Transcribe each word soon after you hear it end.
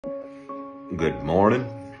Good morning.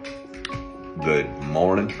 Good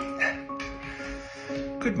morning.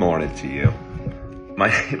 Good morning to you. My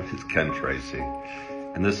name is Ken Tracy,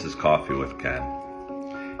 and this is Coffee with Ken.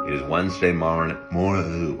 It is Wednesday morning.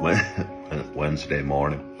 Wednesday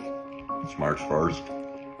morning. It's March 1st.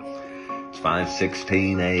 It's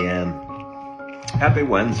 5:16 a.m. Happy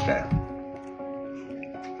Wednesday.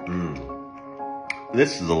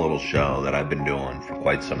 This is a little show that I've been doing for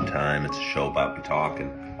quite some time. It's a show about me talking,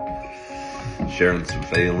 sharing some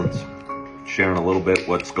feelings, sharing a little bit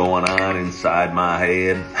what's going on inside my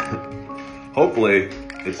head. Hopefully,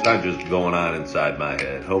 it's not just going on inside my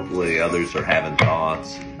head. Hopefully, others are having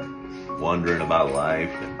thoughts, wondering about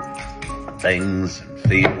life and things and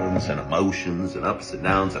feelings and emotions and ups and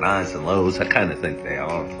downs and highs and lows. I kind of think they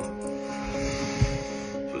are. If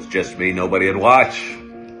it was just me, nobody would watch.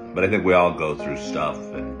 But I think we all go through stuff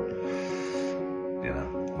and,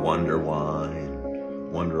 wonder why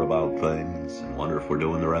and wonder about things and wonder if we're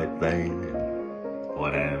doing the right thing and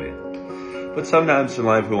what have you. But sometimes in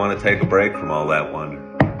life we want to take a break from all that wonder.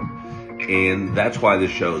 And that's why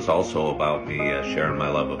this show is also about me sharing my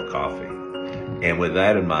love of coffee. And with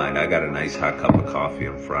that in mind, I got a nice hot cup of coffee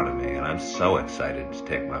in front of me, and I'm so excited to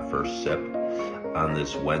take my first sip on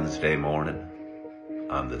this Wednesday morning,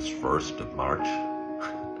 on this 1st of March.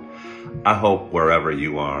 I hope wherever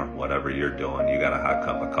you are, whatever you're doing, you got a hot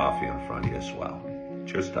cup of coffee in front of you as well.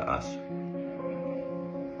 Cheers to us.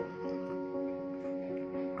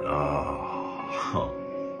 Oh,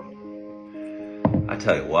 I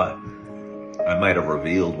tell you what, I might have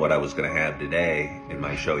revealed what I was going to have today in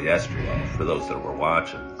my show yesterday for those that were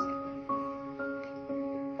watching.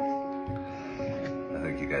 I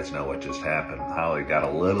think you guys know what just happened. Holly got a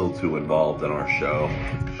little too involved in our show.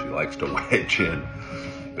 She likes to wedge in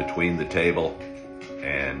between the table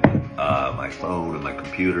and my phone and my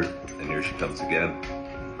computer, and here she comes again.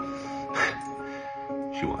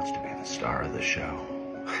 She wants to be the star of the show.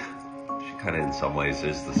 She kind of in some ways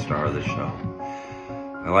is the star of the show.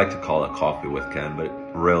 I like to call it Coffee with Ken, but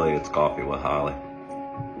really it's Coffee with Holly.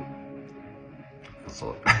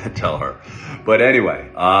 So tell her. But anyway,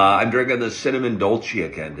 I'm drinking the Cinnamon Dolce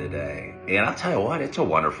again today. And I'll tell you what, it's a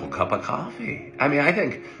wonderful cup of coffee. I mean, I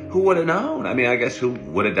think, who would have known? I mean, I guess who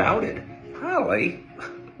would have doubted? Holly,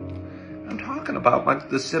 I'm talking about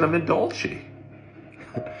the Cinnamon Dolce.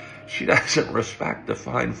 She doesn't respect the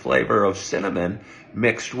fine flavor of cinnamon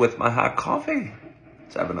mixed with my hot coffee.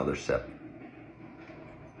 Let's have another sip.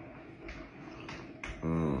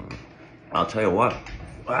 I'll tell you what.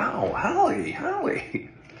 Wow, Holly.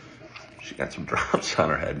 She got some drops on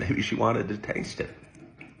her head. Maybe she wanted to taste it.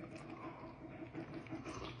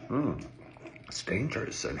 It's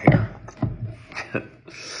dangerous in here.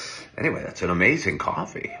 Anyway, that's an amazing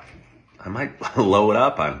coffee. I might load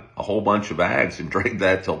up on a whole bunch of bags and drink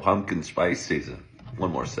that till pumpkin spice season.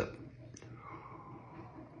 One more sip.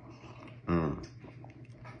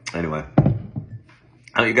 Anyway,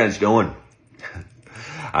 how you guys doing?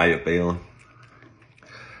 How you feeling?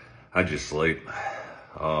 I just sleep.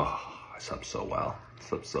 Oh, I slept so well.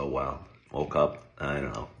 Woke up, I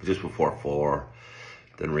don't know, just before 4.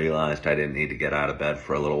 Then realized I didn't need to get out of bed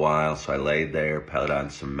for a little while. So I laid there, put on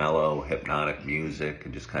some mellow, hypnotic music,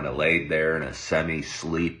 and just kind of laid there in a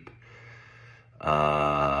semi-sleep,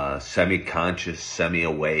 semi-conscious,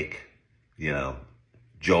 semi-awake,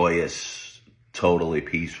 joyous, totally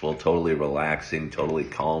peaceful, totally relaxing, totally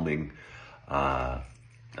calming,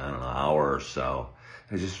 hour or so.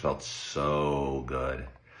 I just felt so good.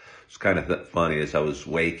 It's kind of funny, as I was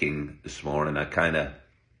waking this morning, I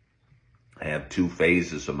have 2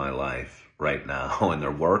 phases of my life right now, and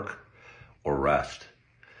they're work or rest.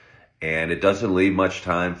 And it doesn't leave much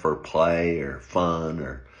time for play or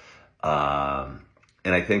fun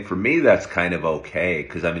and I think for me that's kind of okay,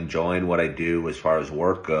 because I'm enjoying what I do as far as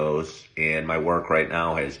work goes. And my work right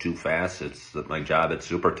now has 2 facets. My job at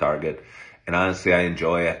Super Target, and honestly, I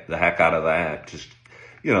enjoy the heck out of that. Just,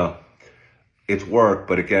 it's work,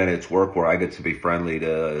 but again, it's work where I get to be friendly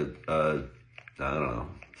to,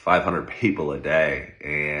 500 people a day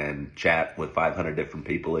and chat with 500 different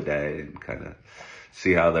people a day and kind of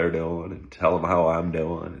see how they're doing and tell them how I'm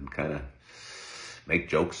doing and kind of make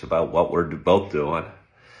jokes about what we're both doing.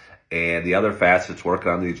 And the other facet's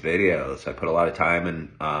working on these videos. I put a lot of time and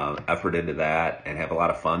effort into that and have a lot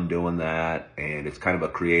of fun doing that. And it's kind of a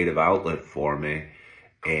creative outlet for me.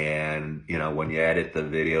 And, when you edit the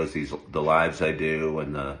videos, the lives I do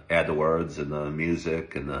and add the words and the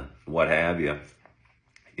music and the what have you,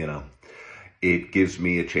 it gives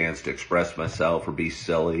me a chance to express myself or be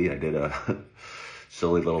silly. I did a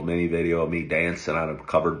silly little mini video of me dancing on a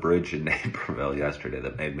covered bridge in Naperville yesterday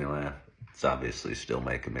that made me laugh. It's obviously still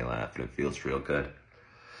making me laugh, and it feels real good.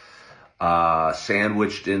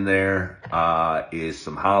 Sandwiched in there is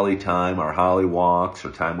some Holly time, our Holly walks, or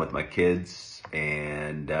time with my kids.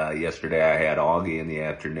 And yesterday I had Augie in the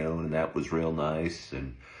afternoon, and that was real nice.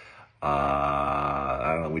 And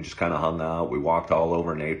I don't know, we just kind of hung out. We walked all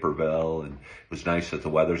over Naperville, and it was nice that the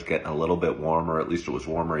weather's getting a little bit warmer. At least it was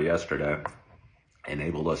warmer yesterday.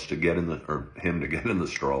 Enabled us to get in him to get in the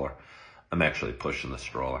stroller. I'm actually pushing the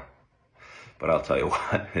stroller. But I'll tell you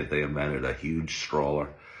what, if they invented a huge stroller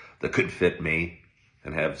that could fit me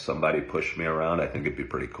and have somebody push me around, I think it'd be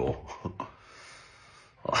pretty cool.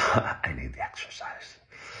 I need the exercise.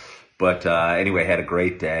 But anyway, had a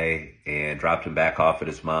great day and dropped him back off at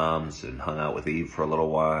his mom's and hung out with Eve for a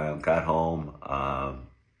little while. Got home,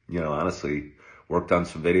 honestly, worked on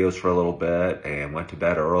some videos for a little bit and went to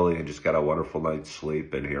bed early and just got a wonderful night's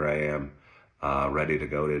sleep. And here I am, ready to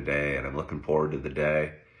go today. And I'm looking forward to the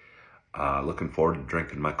day. Looking forward to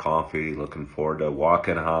drinking my coffee, looking forward to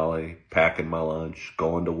walking Holly, packing my lunch,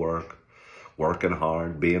 going to work, working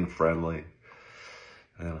hard, being friendly,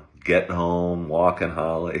 getting home, walking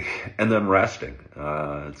Holly, and then resting.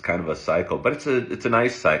 It's kind of a cycle, but it's a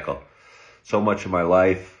nice cycle. So much of my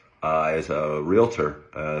life as a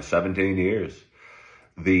realtor, 17 years,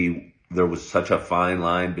 there was such a fine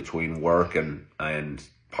line between work and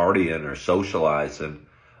partying or socializing.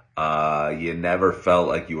 You never felt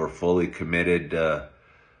like you were fully committed to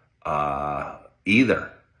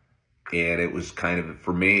either. And it was kind of,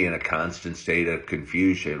 for me, in a constant state of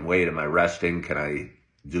confusion. Wait, am I resting? Can I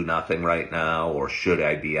do nothing right now? Or should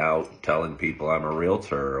I be out telling people I'm a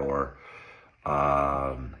realtor? Or,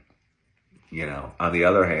 on the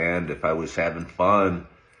other hand, if I was having fun,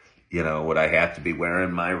 would I have to be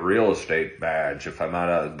wearing my real estate badge if I'm at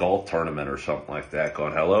a golf tournament or something like that,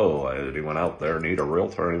 going, hello, anyone out there need a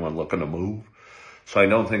realtor? Anyone looking to move? So I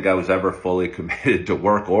don't think I was ever fully committed to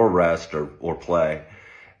work or rest or play.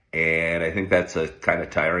 And I think that's a kind of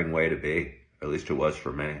tiring way to be. At least it was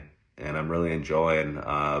for me. And I'm really enjoying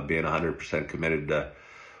being 100% committed to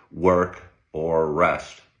work or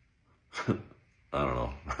rest. I don't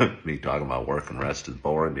know. Me talking about work and rest is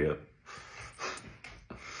boring to you.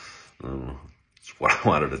 That's what I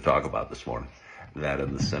wanted to talk about this morning. That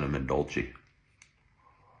and the cinnamon dolce.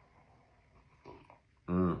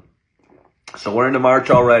 So we're into March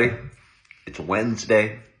already. It's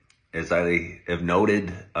Wednesday. As I have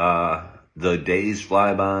noted, the days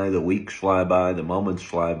fly by, the weeks fly by, the moments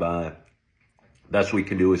fly by. Best we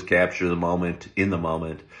can do is capture the moment in the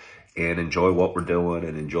moment and enjoy what we're doing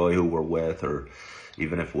and enjoy who we're with, or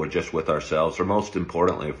even if we're just with ourselves, or most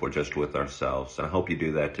importantly, if we're just with ourselves. And I hope you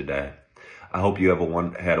do that today. I hope you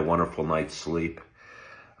had a wonderful night's sleep.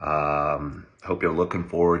 Hope you're looking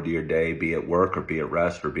forward to your day, be it work or be it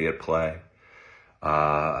rest or be it play.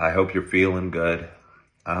 I hope you're feeling good.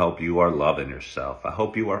 I hope you are loving yourself. I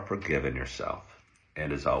hope you are forgiving yourself.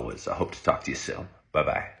 And as always, I hope to talk to you soon.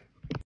 Bye-bye.